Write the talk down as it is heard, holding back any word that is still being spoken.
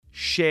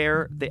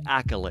share the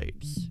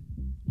accolades.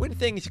 When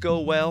things go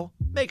well,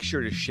 make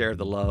sure to share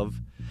the love.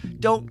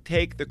 Don't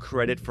take the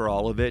credit for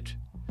all of it.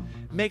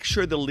 Make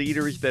sure the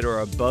leaders that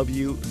are above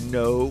you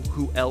know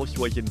who else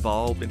was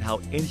involved and how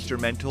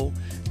instrumental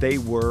they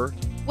were.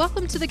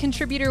 Welcome to the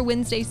Contributor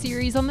Wednesday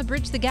series on the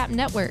Bridge the Gap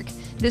Network.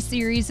 This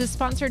series is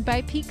sponsored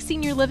by Peak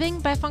Senior Living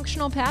by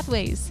Functional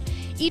Pathways.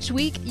 Each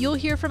week, you'll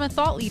hear from a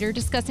thought leader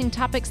discussing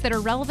topics that are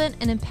relevant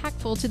and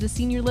impactful to the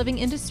senior living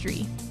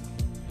industry.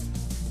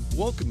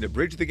 Welcome to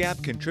Bridge the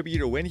Gap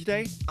Contributor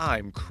Wednesday.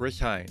 I'm Chris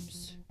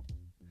Heinz.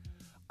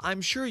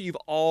 I'm sure you've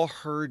all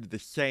heard the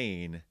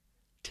saying,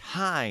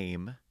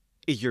 time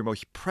is your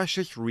most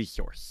precious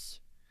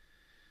resource.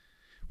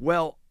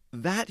 Well,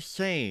 that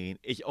saying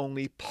is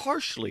only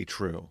partially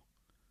true,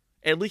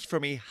 at least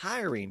from a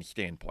hiring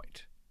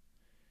standpoint.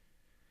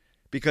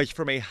 Because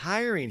from a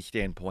hiring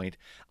standpoint,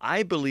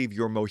 I believe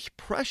your most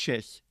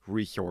precious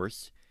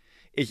resource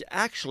is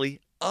actually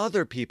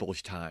other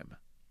people's time.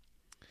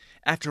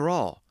 After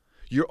all,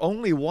 you're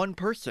only one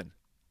person.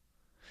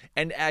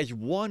 And as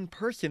one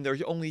person,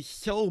 there's only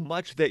so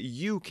much that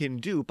you can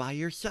do by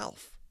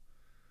yourself.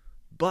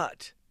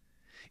 But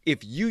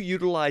if you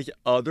utilize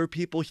other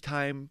people's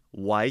time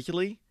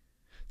wisely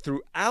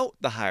throughout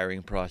the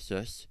hiring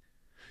process,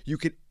 you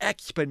can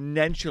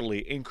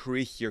exponentially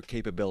increase your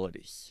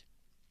capabilities.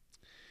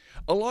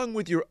 Along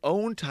with your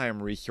own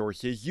time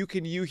resources, you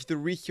can use the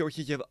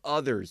resources of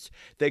others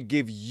that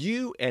give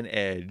you an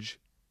edge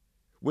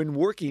when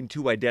working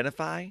to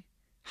identify,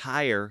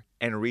 hire,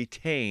 and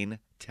retain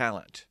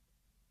talent.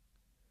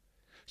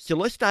 So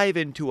let's dive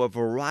into a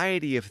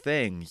variety of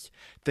things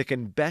that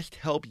can best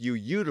help you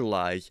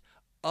utilize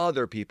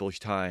other people's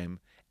time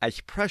as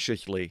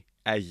preciously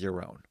as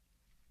your own.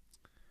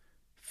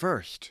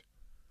 First,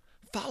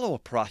 follow a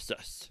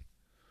process.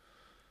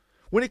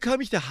 When it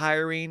comes to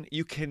hiring,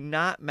 you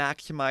cannot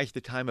maximize the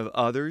time of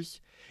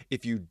others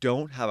if you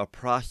don't have a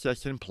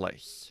process in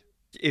place.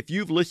 If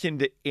you've listened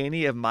to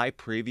any of my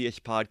previous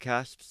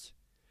podcasts,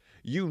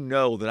 you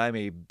know that I'm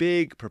a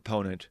big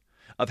proponent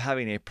of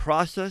having a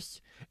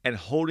process and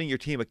holding your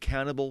team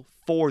accountable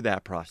for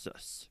that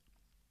process.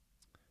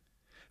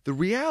 The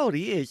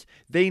reality is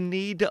they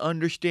need to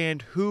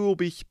understand who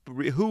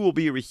will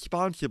be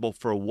responsible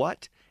for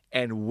what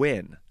and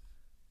when.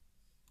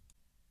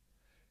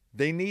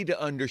 They need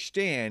to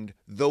understand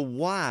the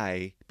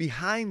why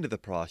behind the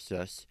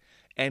process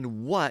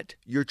and what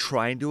you're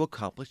trying to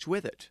accomplish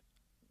with it.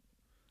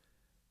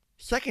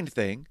 Second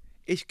thing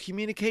is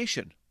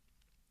communication.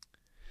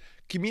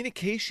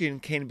 Communication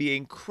can be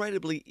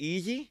incredibly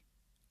easy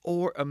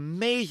or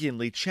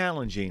amazingly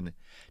challenging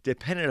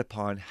depending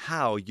upon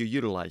how you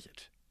utilize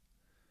it.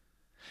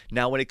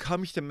 Now, when it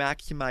comes to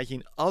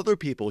maximizing other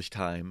people's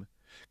time,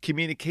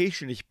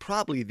 communication is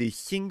probably the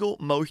single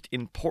most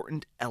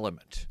important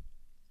element.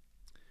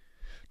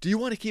 Do you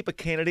want to keep a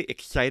candidate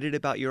excited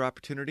about your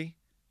opportunity?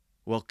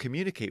 Well,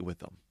 communicate with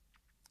them.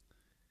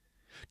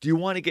 Do you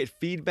want to get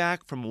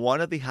feedback from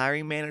one of the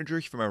hiring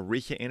managers from a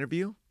recent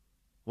interview?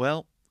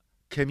 Well,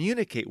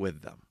 communicate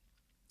with them.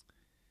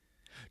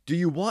 Do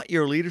you want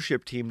your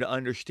leadership team to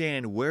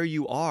understand where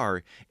you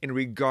are in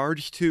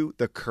regards to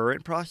the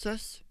current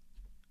process?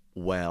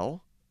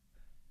 Well,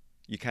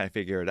 you kind of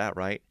figure it out,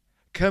 right?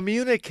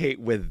 Communicate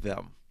with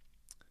them.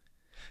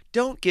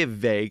 Don't give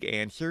vague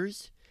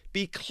answers.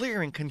 Be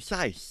clear and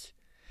concise.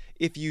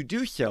 If you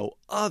do so,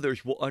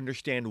 others will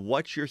understand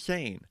what you're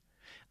saying.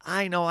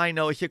 I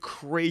know, it's a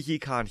crazy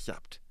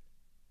concept.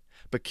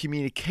 But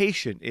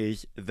communication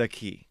is the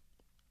key.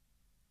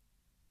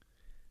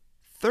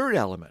 Third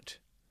element,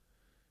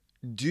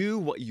 do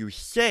what you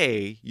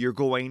say you're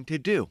going to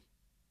do.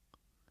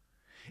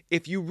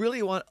 If you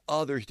really want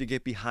others to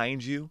get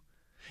behind you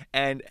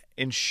and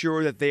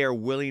ensure that they are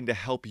willing to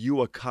help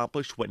you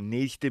accomplish what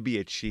needs to be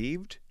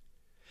achieved,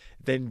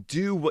 then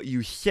do what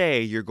you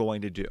say you're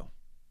going to do.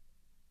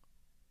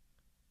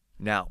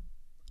 Now,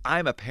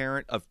 I'm a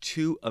parent of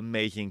two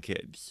amazing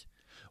kids.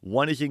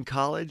 One is in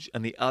college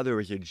and the other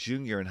is a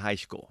junior in high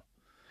school.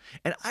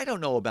 And I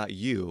don't know about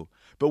you,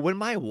 but when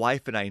my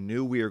wife and I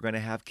knew we were going to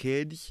have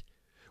kids,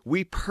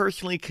 we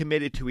personally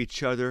committed to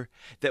each other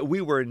that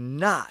we were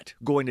not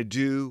going to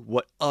do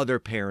what other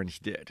parents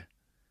did.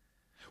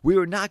 We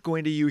were not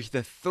going to use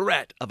the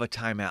threat of a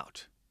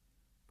timeout.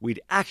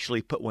 We'd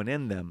actually put one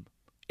in them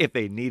if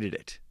they needed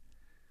it.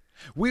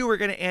 We were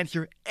going to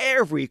answer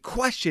every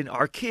question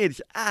our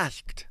kids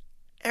asked,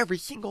 every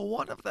single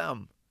one of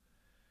them.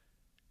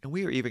 And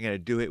we were even going to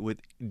do it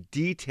with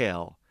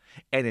detail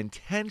and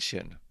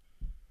intention.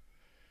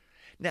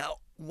 Now,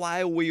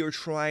 while we were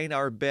trying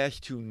our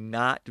best to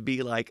not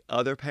be like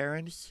other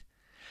parents,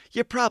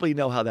 you probably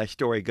know how that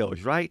story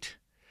goes, right?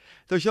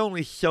 There's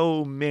only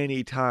so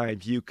many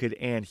times you could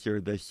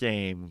answer the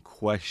same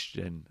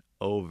question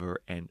over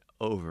and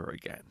over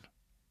again.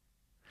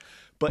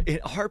 But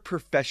in our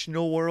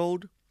professional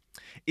world,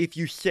 if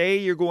you say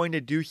you're going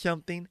to do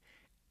something,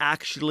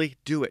 actually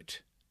do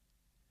it.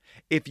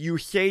 If you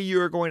say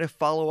you're going to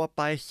follow up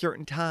by a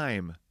certain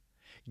time,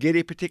 get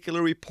a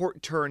particular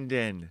report turned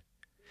in,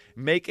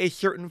 make a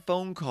certain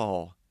phone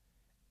call,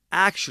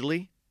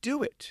 actually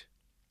do it.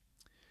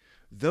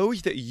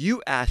 Those that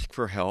you ask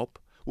for help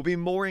will be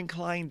more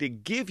inclined to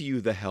give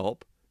you the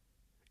help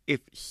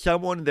if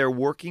someone they're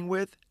working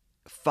with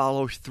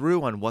follows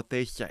through on what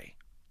they say.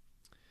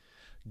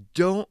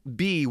 Don't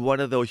be one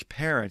of those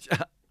parents,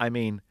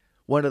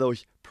 one of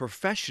those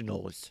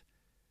professionals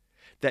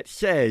that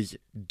says,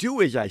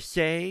 do as I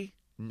say,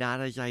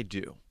 not as I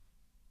do.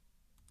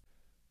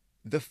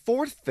 The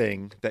fourth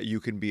thing that you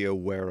can be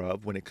aware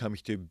of when it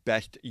comes to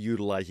best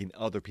utilizing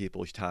other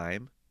people's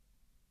time,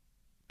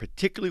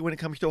 particularly when it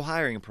comes to a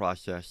hiring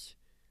process,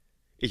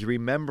 is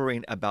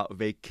remembering about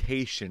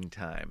vacation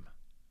time.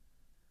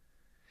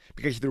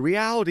 Because the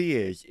reality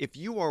is, if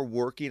you are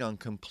working on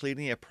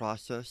completing a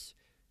process,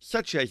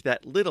 such as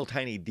that little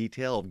tiny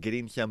detail of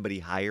getting somebody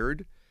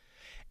hired,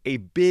 a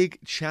big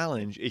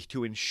challenge is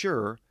to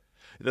ensure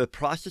that the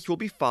process will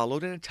be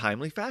followed in a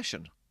timely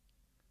fashion.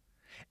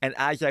 And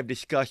as I've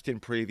discussed in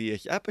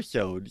previous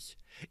episodes,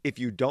 if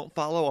you don't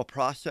follow a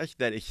process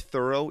that is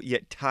thorough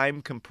yet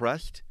time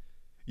compressed,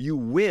 you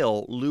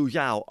will lose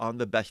out on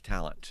the best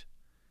talent.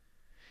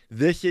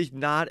 This is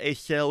not a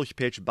sales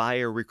pitch by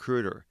a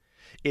recruiter.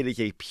 It is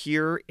a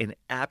pure and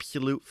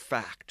absolute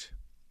fact.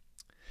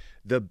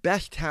 The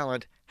best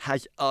talent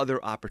has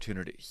other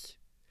opportunities,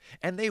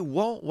 and they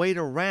won't wait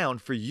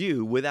around for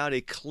you without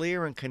a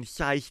clear and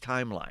concise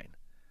timeline.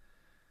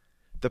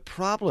 The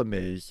problem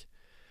is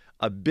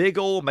a big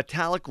old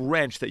metallic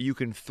wrench that you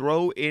can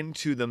throw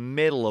into the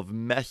middle of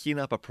messing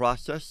up a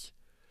process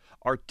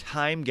are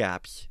time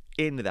gaps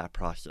in that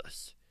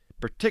process,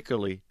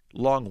 particularly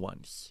long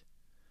ones.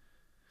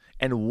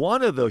 And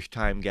one of those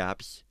time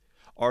gaps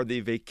are the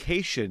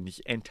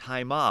vacations and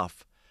time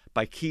off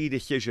by key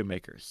decision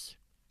makers.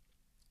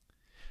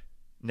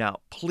 Now,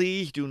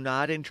 please do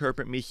not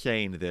interpret me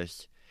saying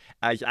this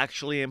as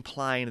actually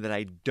implying that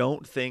I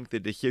don't think the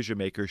decision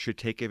makers should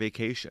take a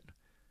vacation.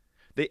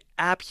 They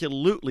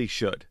absolutely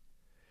should.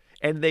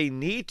 And they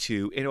need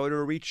to in order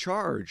to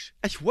recharge,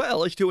 as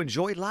well as to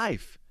enjoy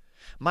life.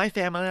 My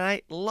family and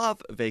I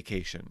love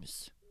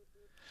vacations.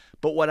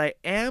 But what I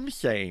am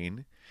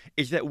saying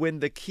is that when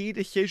the key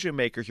decision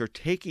makers are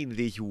taking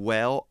these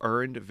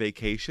well-earned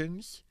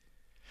vacations,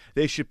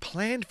 they should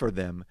plan for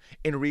them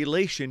in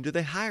relation to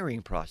the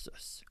hiring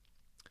process.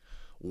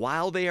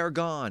 While they are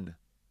gone,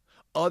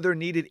 other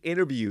needed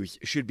interviews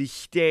should be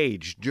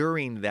staged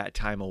during that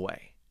time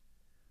away.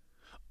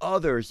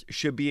 Others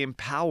should be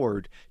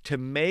empowered to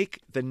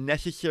make the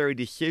necessary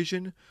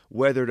decision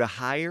whether to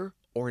hire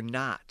or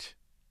not.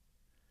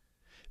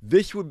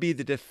 This would be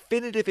the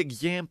definitive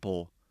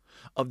example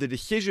of the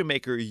decision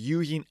maker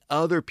using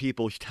other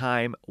people's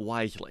time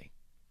wisely.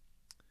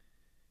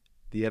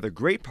 The other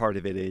great part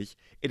of it is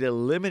it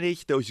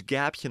eliminates those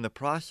gaps in the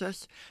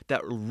process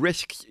that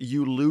risks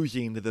you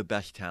losing the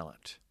best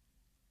talent.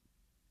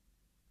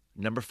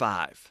 Number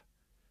 5,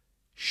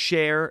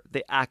 share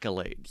the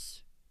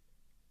accolades.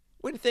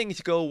 When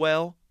things go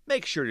well,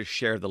 make sure to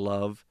share the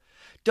love.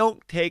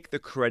 Don't take the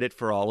credit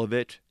for all of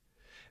it.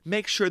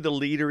 Make sure the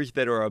leaders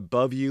that are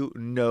above you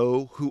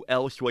know who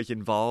else was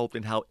involved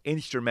and how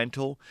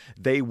instrumental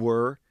they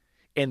were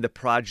in the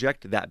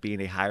project, that being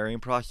a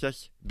hiring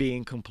process,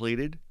 being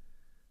completed.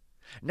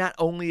 Not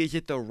only is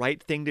it the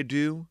right thing to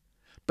do,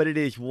 but it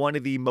is one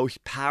of the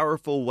most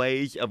powerful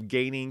ways of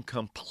gaining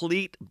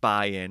complete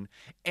buy-in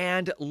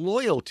and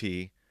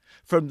loyalty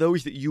from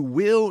those that you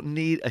will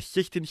need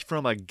assistance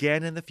from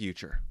again in the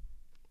future.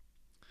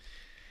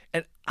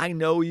 And I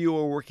know you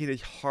are working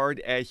as hard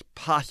as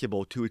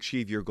possible to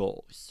achieve your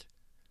goals.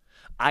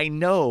 I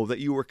know that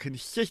you are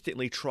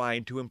consistently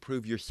trying to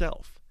improve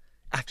yourself.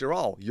 After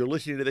all, you're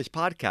listening to this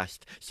podcast,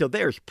 so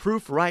there's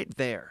proof right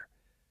there.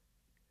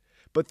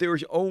 But there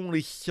is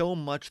only so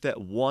much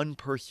that one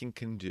person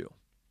can do.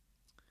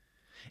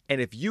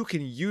 And if you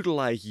can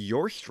utilize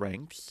your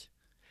strengths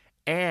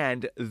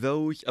and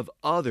those of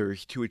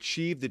others to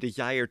achieve the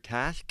desired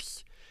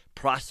tasks,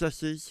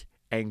 processes,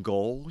 and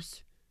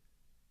goals,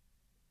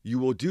 you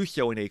will do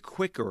so in a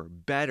quicker,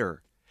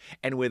 better,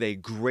 and with a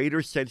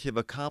greater sense of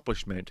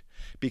accomplishment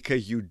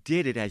because you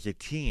did it as a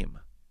team.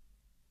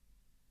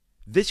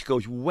 This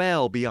goes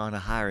well beyond a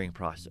hiring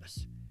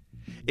process.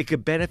 It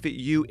could benefit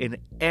you in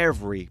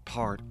every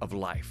part of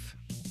life.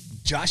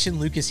 Josh and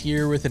Lucas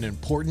here with an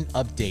important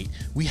update.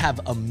 We have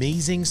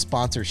amazing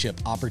sponsorship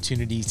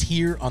opportunities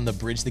here on the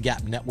Bridge the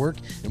Gap Network,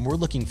 and we're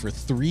looking for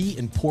 3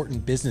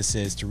 important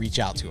businesses to reach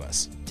out to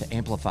us. To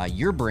amplify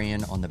your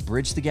brand on the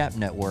Bridge the Gap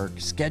Network,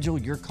 schedule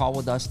your call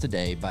with us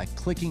today by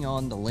clicking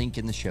on the link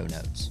in the show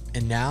notes.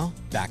 And now,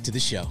 back to the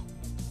show.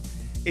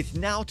 It's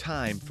now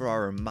time for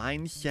our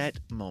mindset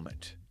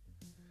moment.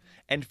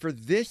 And for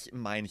this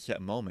mindset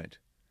moment,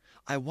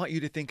 I want you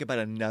to think about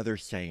another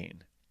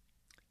saying.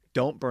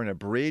 Don't burn a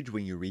bridge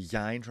when you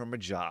resign from a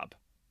job.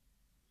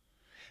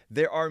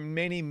 There are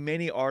many,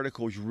 many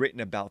articles written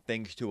about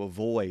things to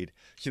avoid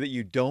so that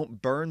you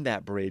don't burn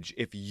that bridge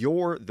if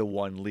you're the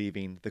one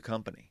leaving the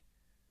company.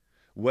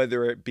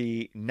 Whether it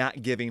be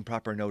not giving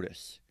proper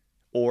notice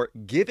or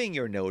giving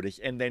your notice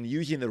and then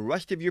using the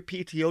rest of your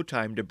PTO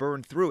time to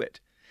burn through it,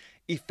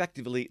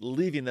 effectively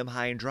leaving them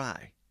high and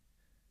dry.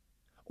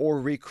 or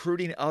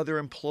recruiting other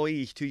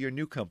employees to your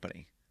new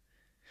company,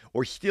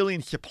 or stealing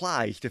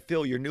supplies to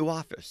fill your new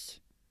office,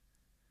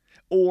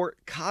 or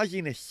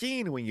causing a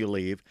scene when you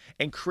leave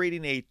and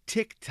creating a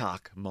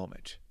TikTok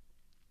moment.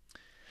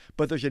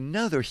 But there's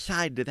another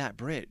side to that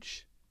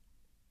bridge.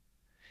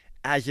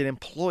 As an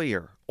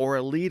employer or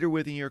a leader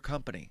within your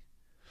company,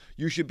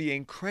 you should be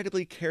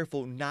incredibly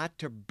careful not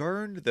to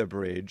burn the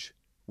bridge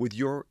with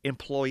your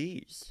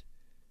employees.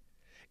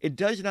 It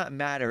does not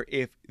matter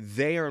if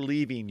they are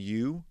leaving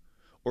you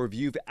or if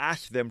you've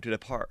asked them to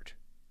depart.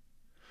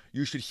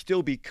 You should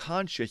still be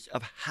conscious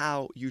of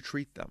how you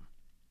treat them.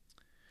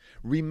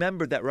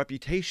 Remember that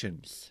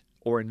reputations,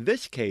 or in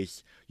this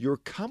case, your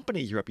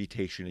company's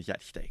reputation, is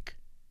at stake.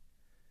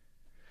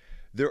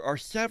 There are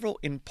several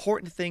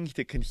important things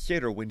to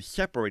consider when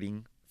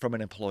separating from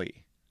an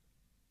employee.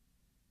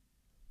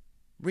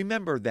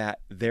 Remember that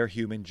they're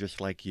human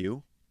just like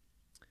you.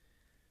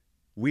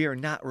 We are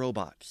not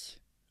robots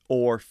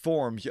or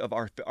forms of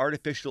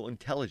artificial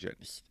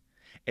intelligence,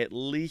 at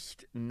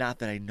least not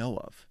that I know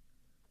of.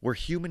 We're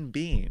human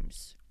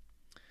beings.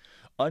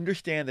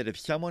 Understand that if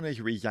someone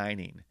is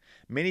resigning,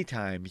 many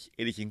times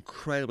it is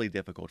incredibly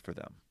difficult for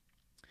them.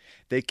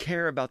 They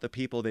care about the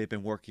people they've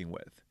been working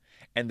with,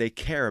 and they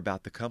care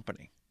about the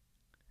company.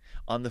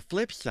 On the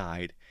flip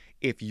side,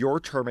 if you're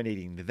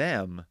terminating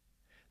them,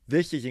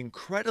 this is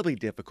incredibly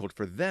difficult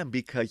for them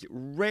because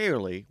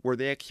rarely were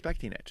they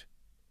expecting it.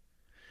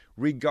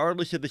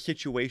 Regardless of the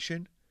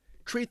situation,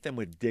 treat them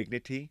with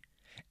dignity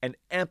and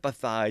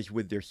empathize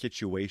with their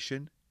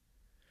situation.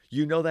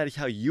 You know that is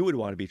how you would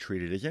want to be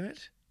treated, isn't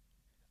it?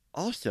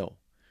 Also,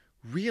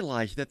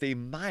 realize that they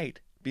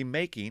might be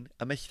making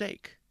a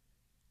mistake,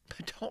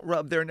 but don't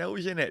rub their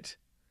nose in it.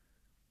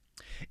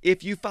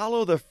 If you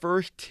follow the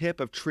first tip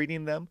of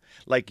treating them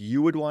like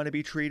you would want to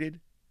be treated,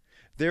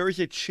 there is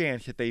a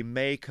chance that they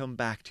may come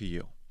back to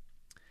you.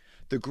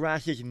 The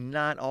grass is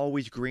not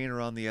always greener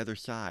on the other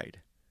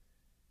side.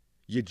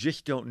 You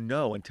just don't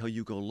know until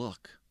you go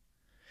look.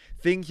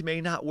 Things may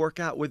not work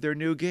out with their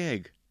new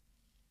gig.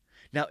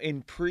 Now,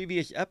 in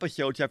previous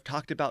episodes, I've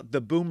talked about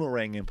the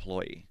boomerang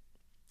employee,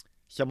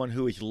 someone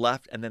who is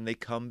left and then they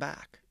come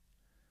back.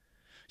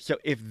 So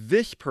if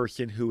this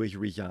person who is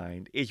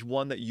resigned is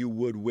one that you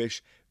would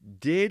wish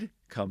did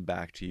come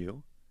back to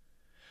you,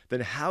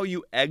 then how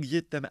you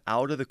exit them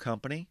out of the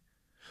company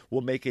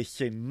will make a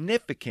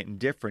significant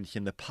difference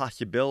in the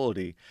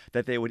possibility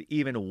that they would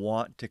even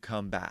want to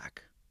come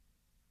back.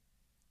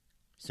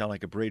 Sound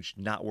like a bridge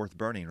not worth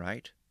burning,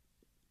 right?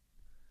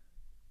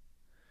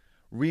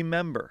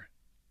 Remember,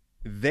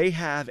 they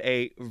have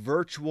a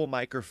virtual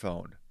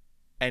microphone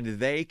and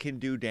they can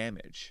do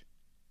damage.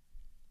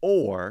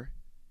 Or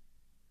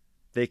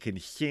they can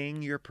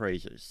sing your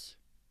praises.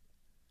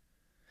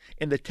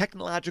 In the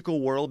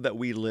technological world that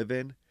we live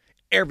in,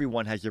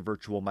 everyone has a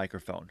virtual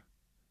microphone.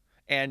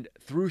 And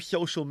through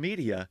social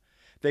media,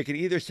 they can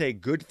either say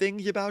good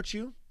things about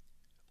you,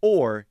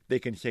 or they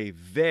can say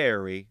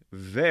very,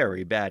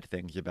 very bad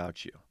things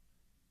about you.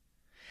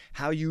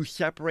 How you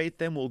separate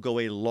them will go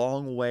a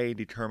long way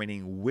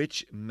determining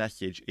which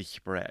message is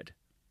spread.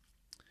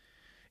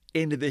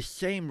 In the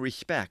same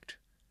respect,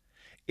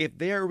 if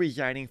they are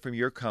resigning from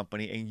your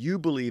company and you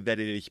believe that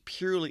it is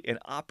purely an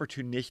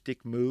opportunistic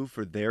move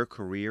for their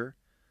career,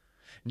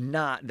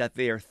 not that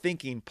they are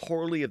thinking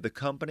poorly of the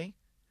company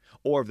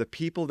or of the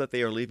people that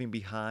they are leaving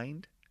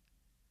behind,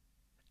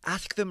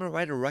 ask them to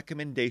write a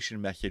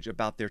recommendation message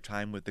about their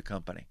time with the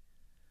company.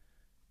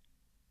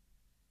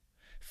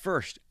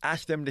 First,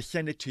 ask them to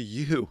send it to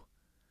you,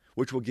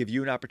 which will give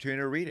you an opportunity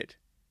to read it.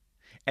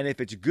 And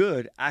if it's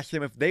good, ask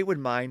them if they would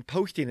mind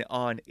posting it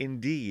on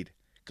Indeed,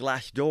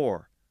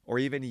 Glassdoor, or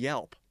even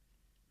Yelp.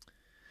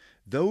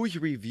 Those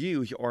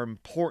reviews are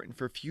important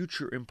for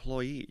future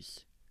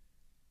employees.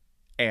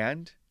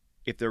 And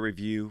if the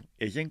review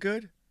isn't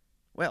good,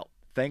 well,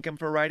 thank them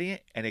for writing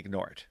it and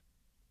ignore it.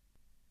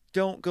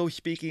 Don't go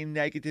speaking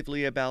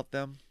negatively about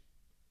them.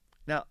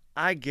 Now,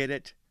 I get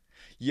it.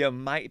 You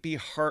might be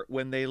hurt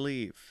when they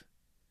leave.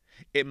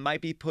 It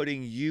might be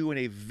putting you in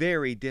a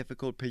very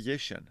difficult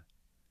position.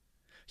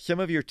 Some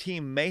of your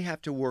team may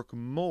have to work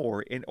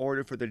more in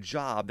order for the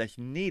job that's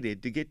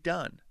needed to get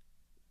done.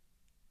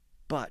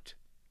 But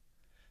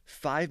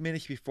 5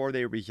 minutes before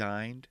they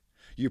resigned,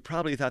 you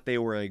probably thought they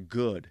were a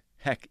good,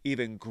 heck,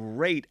 even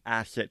great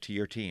asset to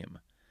your team.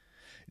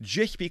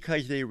 Just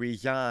because they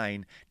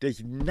resign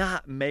does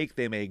not make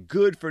them a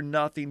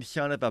good-for-nothing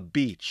son of a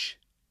beach.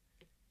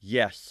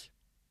 Yes,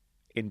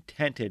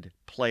 intended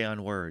play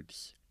on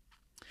words.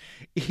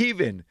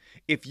 Even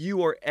if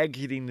you are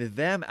exiting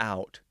them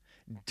out,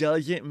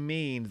 doesn't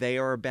mean they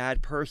are a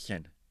bad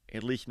person,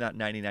 at least not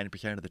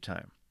 99% of the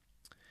time.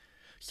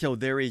 So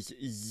there is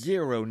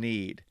zero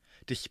need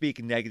to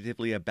speak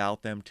negatively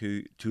about them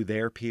to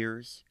their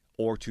peers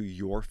or to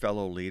your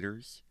fellow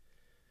leaders.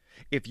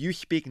 If you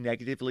speak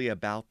negatively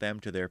about them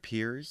to their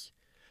peers,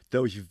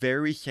 those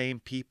very same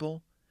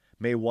people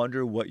may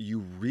wonder what you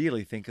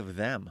really think of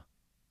them.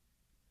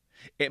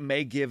 It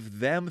may give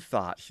them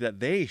thoughts that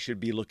they should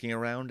be looking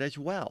around as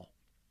well.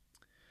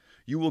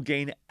 You will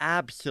gain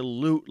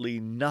absolutely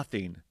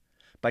nothing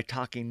by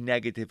talking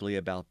negatively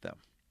about them.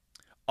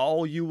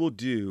 All you will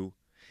do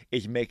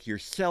is make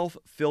yourself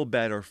feel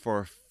better for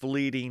a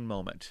fleeting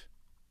moment.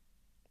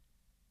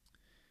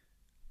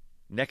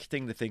 Next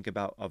thing to think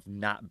about of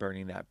not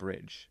burning that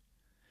bridge.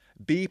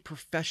 Be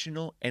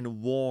professional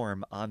and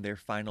warm on their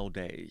final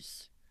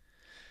days.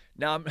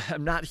 Now,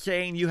 I'm not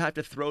saying you have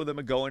to throw them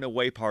a going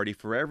away party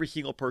for every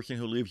single person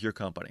who leaves your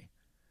company.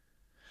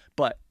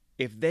 But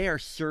if they are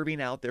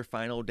serving out their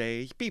final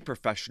days, be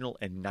professional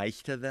and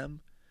nice to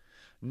them.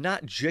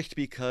 Not just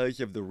because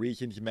of the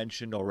reasons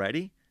mentioned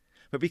already,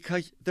 but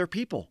because they're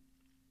people.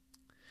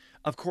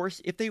 Of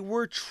course, if they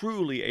were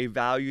truly a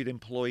valued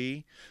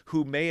employee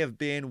who may have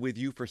been with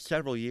you for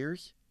several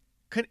years,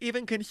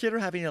 even consider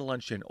having a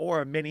luncheon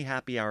or a mini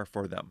happy hour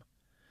for them.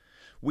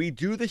 We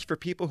do this for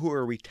people who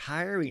are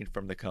retiring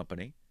from the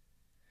company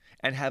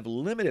and have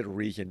limited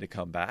reason to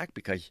come back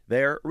because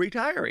they're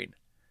retiring.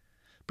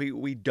 But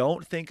we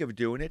don't think of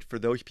doing it for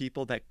those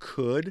people that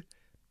could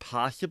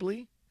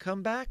possibly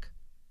come back.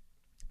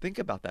 Think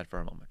about that for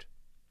a moment.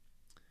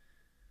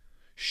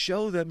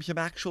 Show them some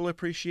actual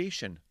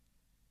appreciation.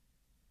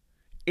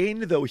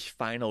 In those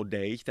final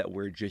days that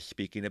we're just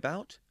speaking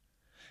about,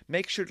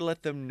 make sure to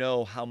let them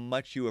know how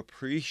much you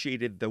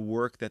appreciated the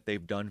work that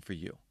they've done for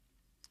you.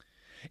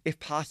 If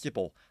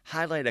possible,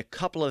 highlight a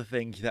couple of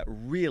things that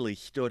really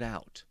stood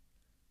out.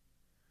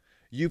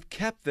 You've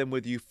kept them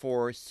with you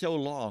for so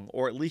long,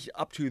 or at least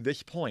up to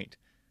this point,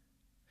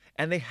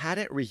 and they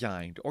hadn't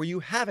resigned, or you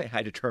haven't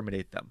had to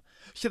terminate them.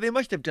 So they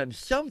must have done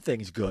some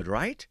things good,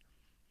 right?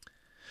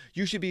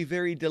 You should be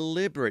very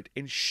deliberate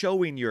in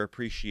showing your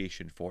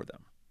appreciation for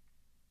them.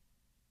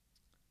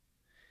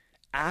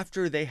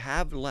 After they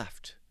have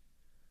left,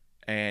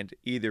 and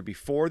either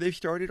before they've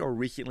started or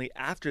recently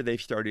after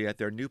they've started at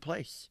their new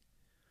place,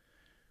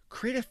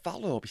 create a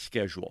follow-up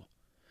schedule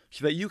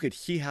so that you could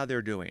see how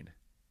they're doing.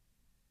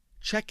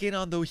 Check in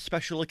on those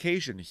special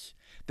occasions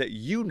that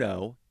you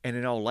know, and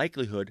in all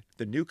likelihood,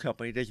 the new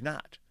company does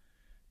not.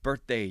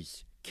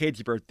 Birthdays,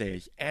 kids'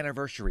 birthdays,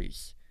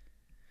 anniversaries,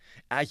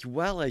 as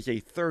well as a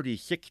 30,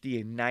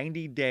 60, and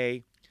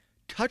 90-day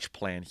touch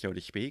plan, so to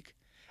speak,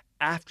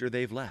 after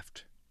they've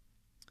left.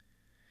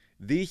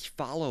 These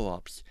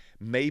follow-ups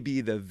may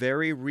be the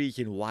very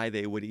reason why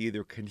they would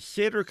either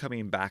consider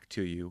coming back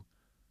to you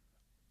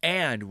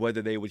and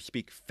whether they would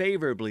speak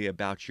favorably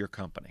about your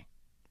company.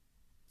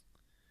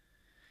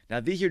 Now,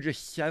 these are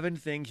just 7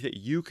 things that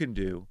you can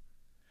do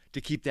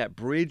to keep that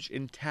bridge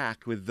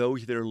intact with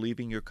those that are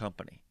leaving your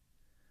company.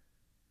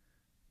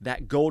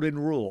 That golden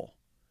rule,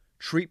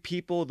 treat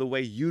people the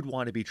way you'd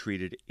want to be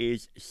treated,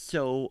 is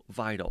so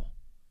vital.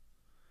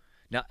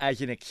 Now,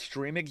 as an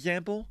extreme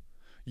example,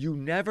 you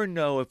never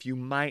know if you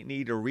might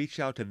need to reach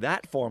out to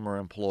that former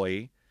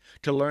employee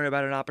to learn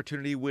about an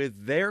opportunity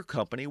with their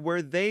company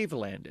where they've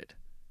landed.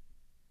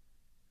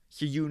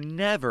 So you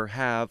never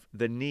have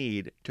the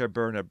need to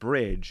burn a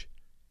bridge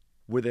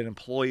with an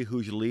employee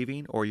who's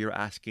leaving or you're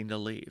asking to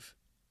leave.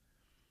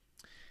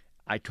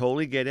 I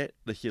totally get it.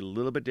 This is a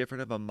little bit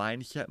different of a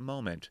mindset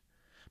moment,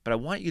 but I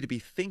want you to be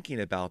thinking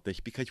about this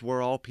because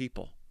we're all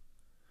people.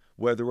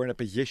 Whether we're in a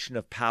position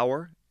of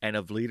power and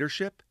of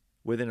leadership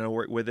within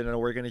an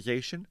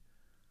organization,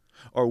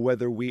 or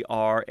whether we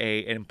are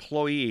an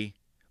employee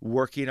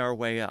working our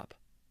way up,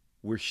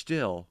 we're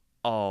still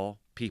all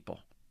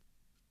people.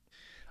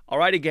 All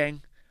righty,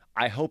 gang.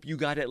 I hope you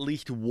got at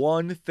least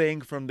one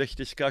thing from this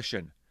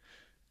discussion.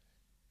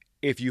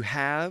 If you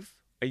have,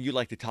 and you'd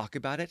like to talk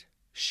about it,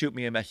 shoot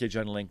me a message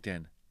on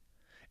LinkedIn.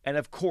 And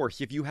of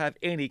course, if you have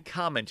any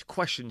comments,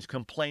 questions,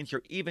 complaints,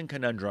 or even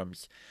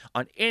conundrums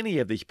on any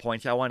of these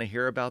points, I want to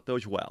hear about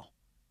those well.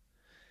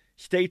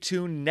 Stay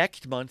tuned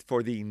next month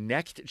for the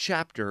next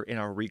chapter in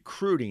our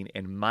recruiting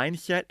and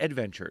mindset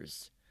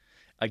adventures.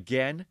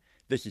 Again,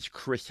 this is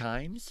Chris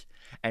Heinz,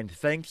 and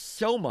thanks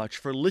so much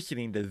for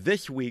listening to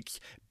this week's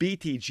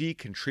BTG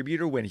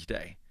Contributor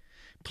Wednesday.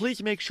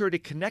 Please make sure to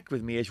connect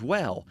with me as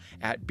well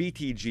at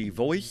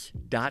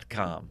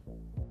btgvoice.com.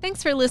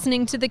 Thanks for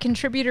listening to the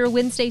Contributor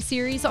Wednesday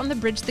series on the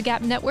Bridge the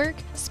Gap Network,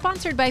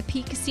 sponsored by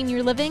Peak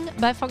Senior Living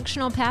by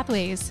Functional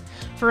Pathways.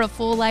 For a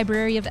full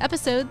library of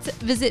episodes,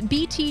 visit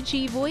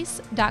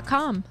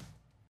btgvoice.com.